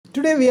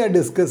Today we are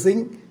discussing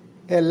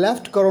a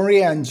left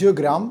coronary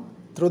angiogram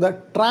through the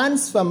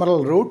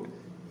transfemoral route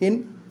in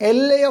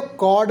LAO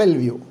caudal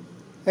view.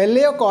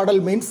 LAO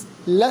caudal means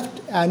left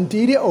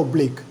anterior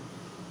oblique.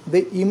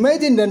 The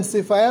image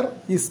intensifier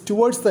is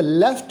towards the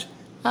left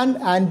and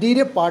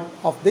anterior part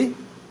of the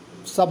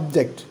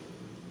subject.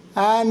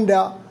 And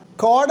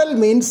caudal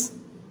means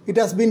it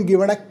has been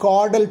given a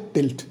caudal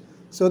tilt,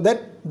 so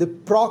that the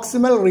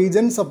proximal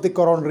regions of the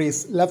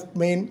coronaries, left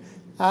main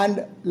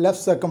and left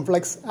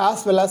circumflex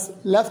as well as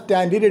left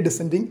anterior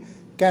descending,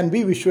 can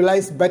be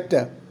visualized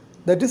better.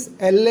 That is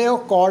LAO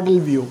caudal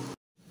view.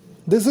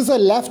 This is a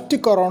left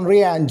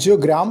coronary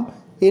angiogram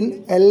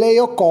in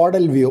LAO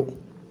caudal view.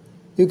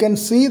 You can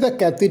see the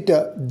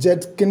catheter,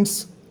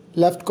 Judkins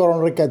left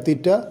coronary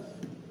catheter,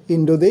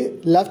 into the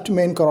left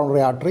main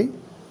coronary artery,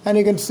 and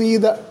you can see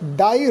the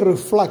dye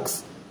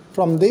reflux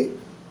from the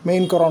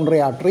main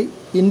coronary artery,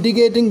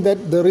 indicating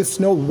that there is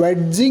no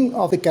wedging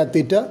of the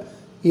catheter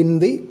in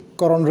the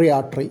coronary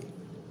artery.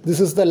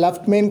 This is the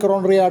left main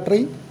coronary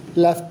artery,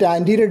 left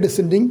anterior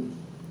descending,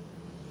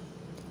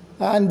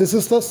 and this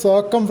is the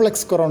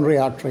circumflex coronary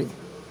artery.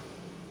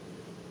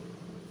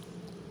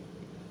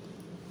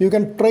 You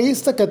can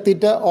trace the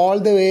catheter all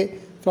the way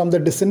from the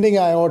descending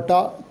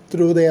aorta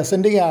through the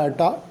ascending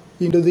aorta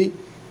into the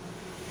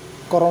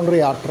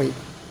coronary artery.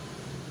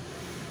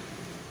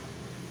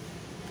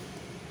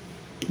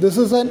 This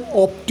is an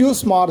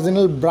obtuse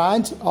marginal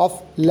branch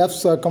of left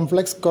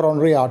circumflex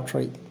coronary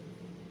artery.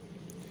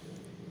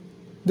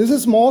 This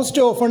is most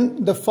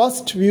often the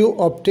first view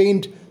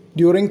obtained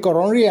during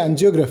coronary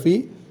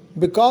angiography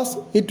because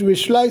it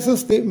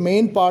visualizes the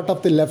main part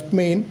of the left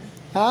main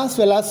as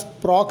well as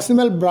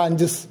proximal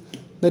branches,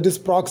 that is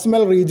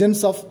proximal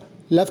regions of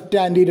left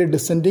anterior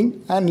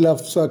descending and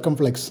left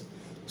circumflex.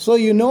 So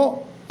you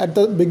know at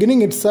the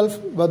beginning itself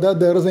whether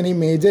there is any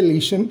major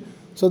lesion,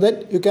 so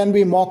that you can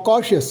be more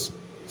cautious.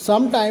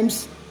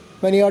 Sometimes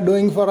when you are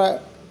doing for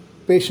a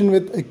patient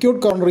with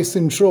acute coronary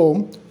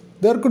syndrome,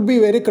 there could be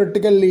very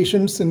critical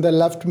lesions in the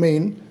left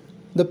main.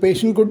 The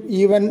patient could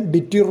even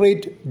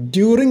deteriorate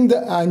during the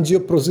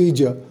angio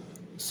procedure.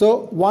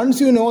 So once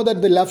you know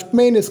that the left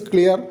main is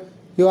clear,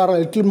 you are a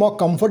little more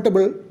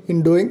comfortable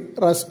in doing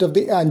rest of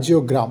the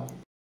angiogram.